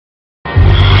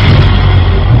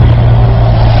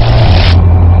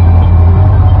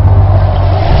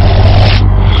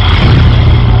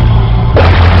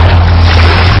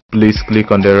please click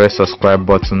on the red subscribe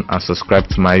button and subscribe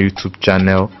to my YouTube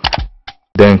channel.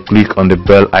 Then click on the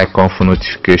bell icon for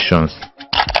notifications.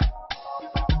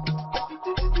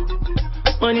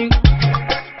 Money,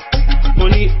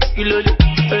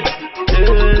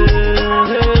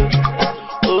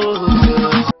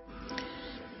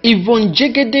 Yvonne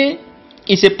Jegede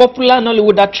is a popular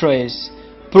Nollywood actress,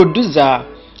 producer,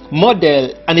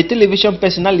 model, and a television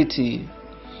personality.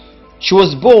 She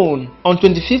was born on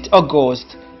 25th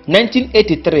August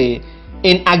 1983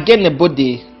 in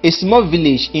Agenebode, a small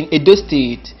village in Edo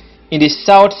State in the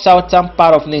southern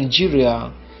part of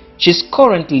Nigeria. She is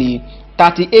currently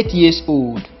 38 years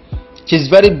old. She is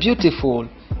very beautiful,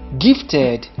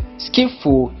 gifted,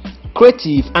 skillful,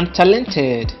 creative, and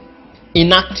talented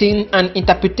in acting and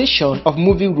interpretation of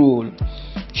movie role.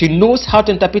 She knows how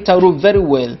to interpret a role very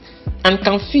well and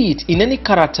can fit in any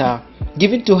character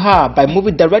given to her by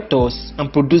movie directors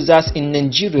and producers in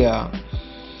Nigeria.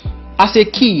 As a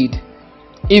kid,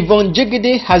 Yvonne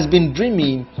Jegede has been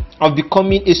dreaming of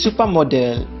becoming a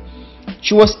supermodel.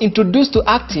 She was introduced to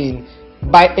acting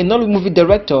by a Nollywood movie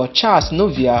director, Charles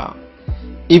Novia.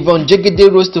 Yvonne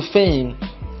Jegede rose to fame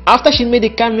after she made a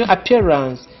cameo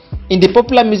appearance in the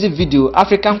popular music video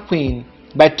African Queen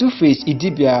by Two-Face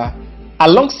Idibia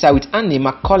alongside with Annie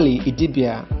Macaulay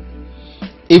Idibia.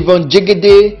 Yvonne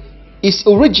Jegede is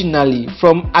originally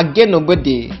from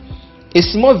Agenobode, a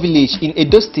small village in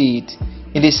Edo State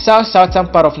in the southern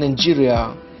part of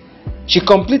Nigeria. She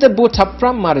completed both her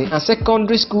primary and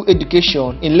secondary school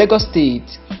education in Lagos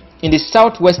State in the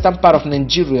southwestern part of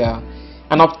Nigeria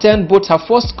and obtained both her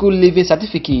first school leaving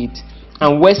certificate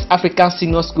and West African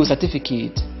Senior School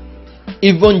certificate.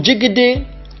 Yvonne Jegede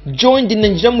joined the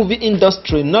Nigerian movie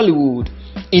industry Nollywood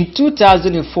in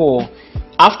 2004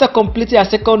 after completing her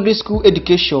secondary school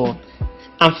education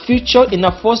and featured in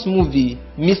her first movie,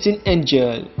 Missing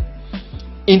Angel.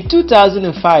 In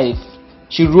 2005,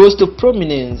 she rose to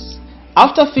prominence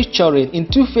after featuring in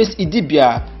Two-Face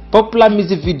Idibia popular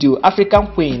music video African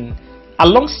Queen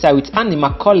alongside with Annie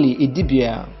Macaulay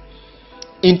Idibia.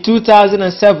 In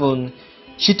 2007,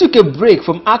 she took a break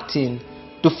from acting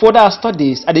to further her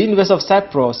studies at the University of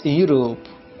Cyprus in Europe.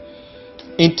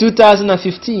 In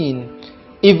 2015,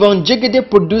 Yvonne Jegede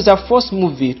produced her first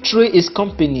movie, Three Is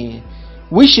Company,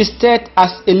 which she starred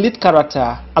as a lead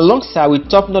character alongside with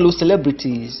top Nollywood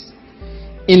celebrities.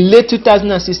 In late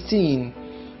 2016,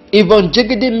 Yvonne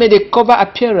Jegede made a cover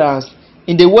appearance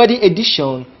in the wedding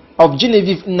edition of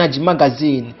Genevieve Nnaji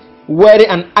magazine wearing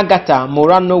an Agatha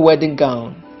Morano wedding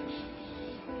gown.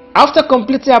 After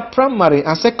completing her primary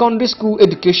and secondary school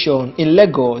education in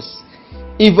Lagos,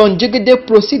 Yvonne Jegede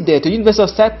proceeded to the University of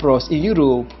Cyprus in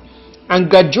Europe and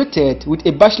graduated with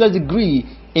a bachelor's degree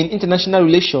in international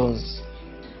relations.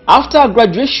 After her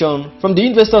graduation from the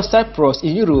University of Cyprus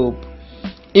in Europe,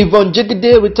 Yvonne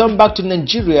Jegede returned back to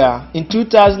Nigeria in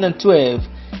 2012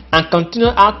 and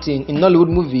continued acting in Nollywood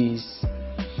movies.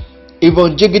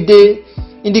 Yvonne Jegede,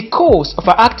 in the course of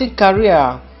her acting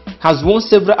career, has won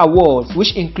several awards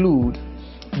which include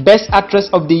Best Actress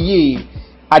of the Year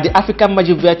at the African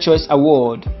Magic Via Choice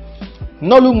Award,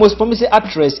 Nollywood Most Promising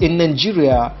Actress in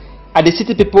Nigeria at the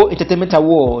City People Entertainment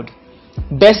Award,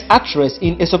 Best Actress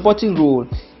in a Supporting Role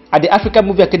at the African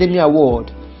Movie Academy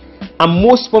Award, and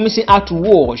Most Promising Act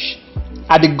Wash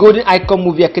at the Golden Icon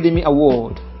Movie Academy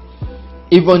Award.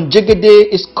 Yvonne Jegede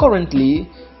is currently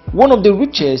one of the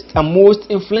richest and most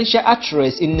influential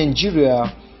actresses in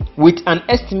Nigeria with an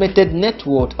estimated net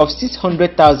worth of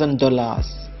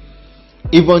 $600,000.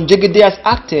 Yvonne Jegede has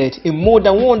acted in more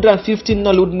than 150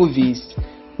 Nollywood movies,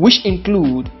 which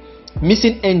include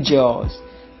Missing Angels,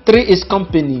 Three Is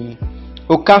Company,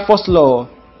 Okafor's Law,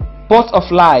 Port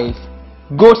of Life,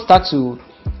 Gold Statue,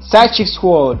 Side Chick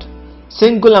Sword,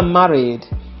 Single and Married,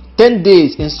 10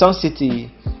 Days in Sun City,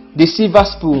 The Silver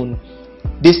Spoon,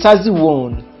 The Sassy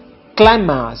One,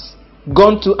 Climax,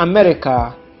 Gone to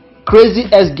America, Crazy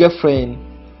Ex-Girlfriend,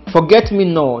 Forget Me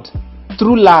Not,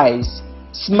 True Lies,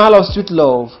 Smile of Sweet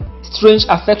Love, Strange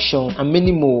Affection, and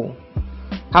many more.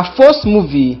 Her first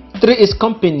movie, Three Is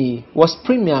Company, was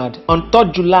premiered on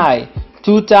 3rd July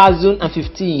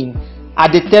 2015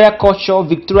 at the Terraculture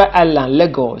Victoria Island,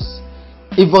 Lagos.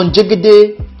 Yvonne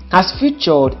Jegede has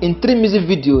featured in 3 music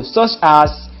videos such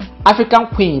as African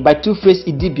Queen by Two-Face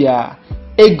Idibia,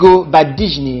 Ego by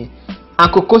Disney,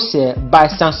 and Kokose by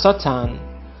Sansotan.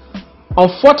 On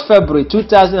 4th February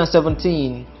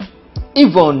 2017,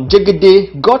 Yvonne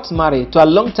Jegede got married to a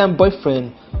longtime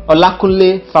boyfriend,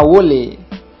 Olakunle Fawole.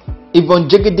 Yvonne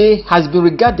Jegede has been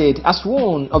regarded as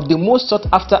one of the most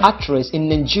sought-after actresses in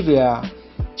Nigeria.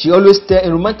 She always stars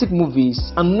in romantic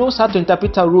movies and knows how to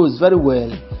interpret her roles very well.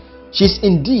 She is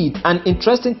indeed an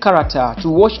interesting character to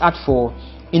watch out for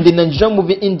in the Nigerian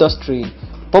movie industry,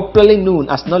 popularly known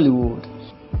as Nollywood.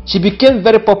 She became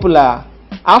very popular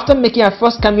after making her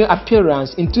first cameo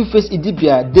appearance in Two-Face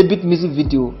Idibia's debut music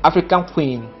video African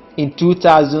Queen in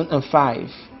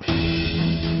 2005.